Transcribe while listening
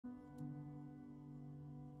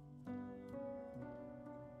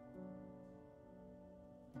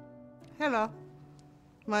Hello,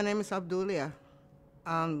 my name is Doula.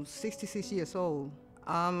 I'm 66 years old.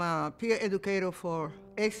 I'm a peer educator for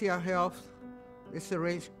ACR Health, the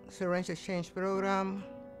syringe exchange program.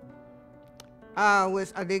 I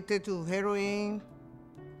was addicted to heroin,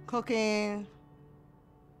 cocaine,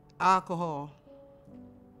 alcohol.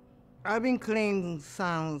 I've been clean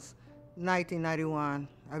since 1991.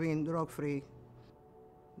 I've been drug-free.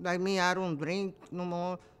 Like me, I don't drink no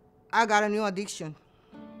more. I got a new addiction.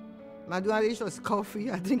 My new addiction is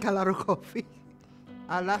coffee. I drink a lot of coffee.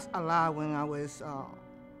 I lost a lot when I was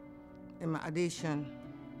in my addiction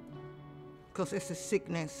because it's a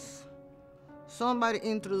sickness. Somebody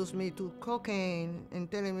introduced me to cocaine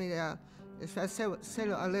and telling me that if I sell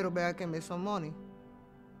a little bit, I can make some money.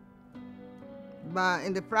 But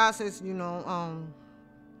in the process,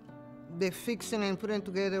 they fixing and putting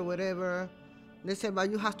together whatever. They said,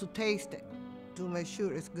 but you have to taste it to make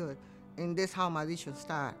sure it's good. And that's how my addiction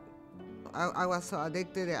started. I was so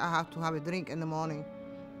addicted that I have to have a drink in the morning.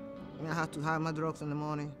 And I have to have my drugs in the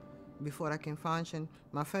morning before I can function.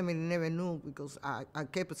 My family never knew because I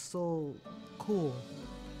kept it so cool,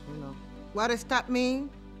 What stopped me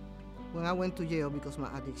when I went to jail because of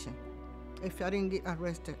my addiction. If I didn't get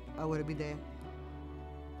arrested, I would be dead.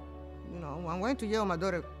 When I went to jail, my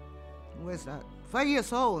daughter was 5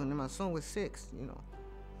 years old and my son was 6, And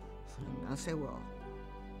I said, well,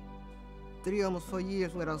 3, almost 4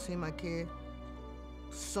 years without seeing my kid,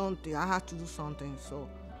 I have to do something. So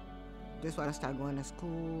that's why I started going to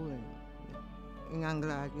school, and I'm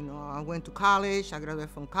glad, I went to college. I graduated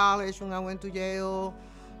from college when I went to jail.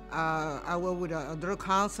 I worked with a drug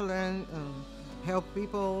counselor and help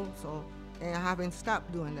people, and I haven't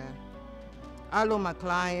stopped doing that. I love my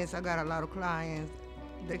clients. I got a lot of clients.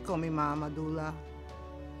 They call me Mama Doula.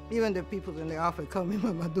 Even the people in the office call me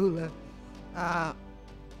Mama Doula.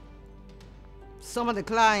 Some of the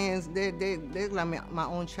clients, they're like my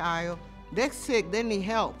own child. They're sick, they need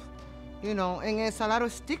help, and there's a lot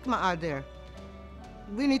of stigma out there.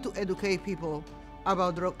 We need to educate people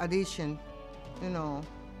about drug addiction,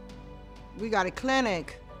 We got a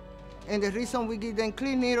clinic, and the reason we give them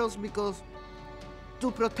clean needles because to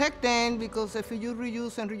protect them, because if you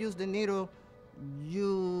reuse the needle,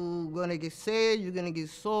 you're gonna get sick, you're gonna get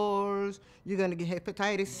sores, you're gonna get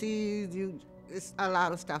hepatitis C, it's a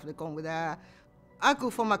lot of stuff that come with that. I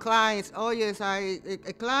cook for my clients. Oh yes,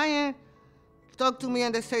 a client talk to me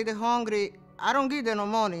and they say they're hungry. I don't give them no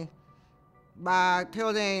money, but I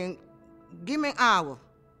tell them, give me an hour.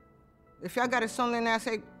 If I got something, I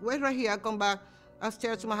say, wait right here. I come back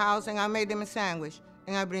upstairs to my house and I make them a sandwich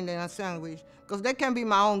and I bring them a sandwich. Because they can be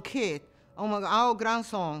my own kid, or my own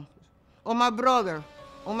grandson, or my brother,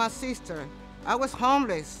 or my sister. I was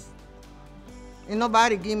homeless and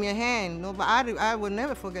nobody give me a hand. I will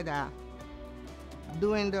never forget that.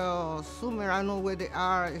 During the summer, I know where they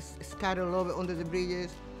are. It's scattered all over under the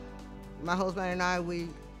bridges. My husband and I, we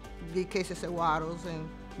get cases of water and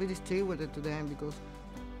we distribute it to them because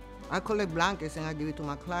I collect blankets and I give it to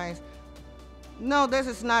my clients. No, this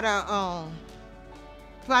is not a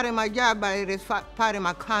part of my job, but it is part of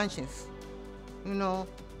my conscience,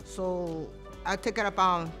 So I take it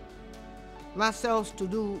upon myself to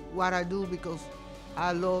do what I do because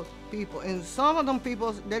I love people. And some of them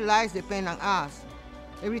people, their lives depend on us.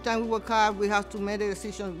 Every time we work hard, we have to make the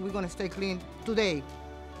decision, we're gonna stay clean today.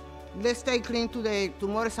 Let's stay clean today,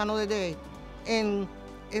 tomorrow is another day. And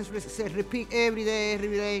it's repeat every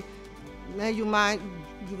day. Make your mind,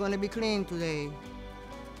 you're gonna be clean today.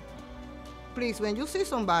 Please, when you see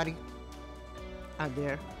somebody out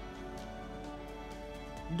there,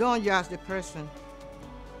 don't judge the person.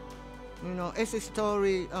 It's a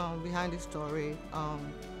story behind the story.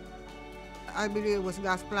 I believe it was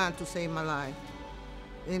God's plan to save my life.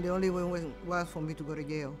 And the only way was for me to go to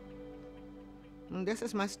jail. And this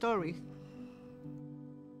is my story.